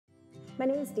My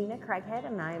name is Deana Craighead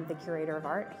and I am the Curator of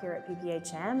Art here at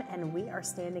PPHM, and we are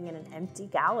standing in an empty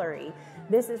gallery.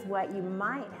 This is what you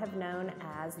might have known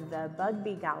as the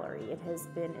Bugbee Gallery. It has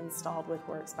been installed with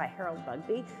works by Harold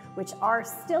Bugbee, which are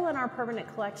still in our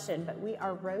permanent collection, but we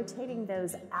are rotating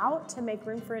those out to make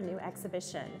room for a new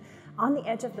exhibition. On the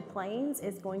edge of the plains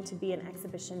is going to be an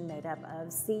exhibition made up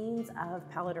of scenes of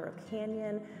Palo Duro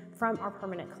Canyon from our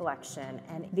permanent collection.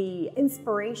 And the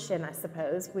inspiration, I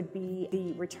suppose, would be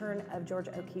the return of George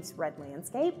O'Keeffe's Red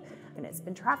Landscape. And it's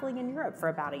been traveling in Europe for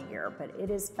about a year, but it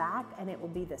is back and it will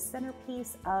be the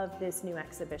centerpiece of this new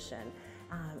exhibition.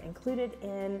 Included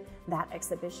in that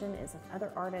exhibition is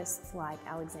other artists like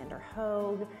Alexander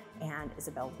Hogue and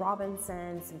Isabel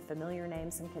Robinson, some familiar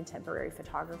names, some contemporary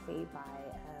photography by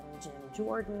Jim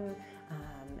Jordan,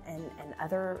 and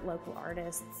other local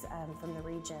artists from the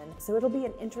region. So it'll be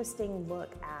an interesting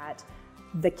look at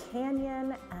the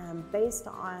canyon based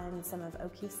on some of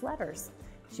O'Keeffe's letters.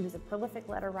 She was a prolific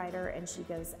letter writer, and she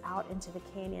goes out into the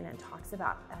canyon and talks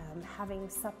about having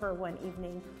supper one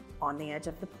evening on the edge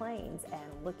of the plains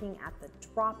and looking at the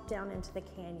drop down into the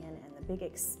canyon and the big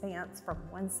expanse from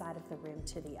one side of the rim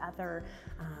to the other.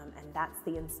 And that's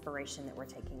the inspiration that we're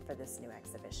taking for this new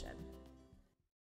exhibition.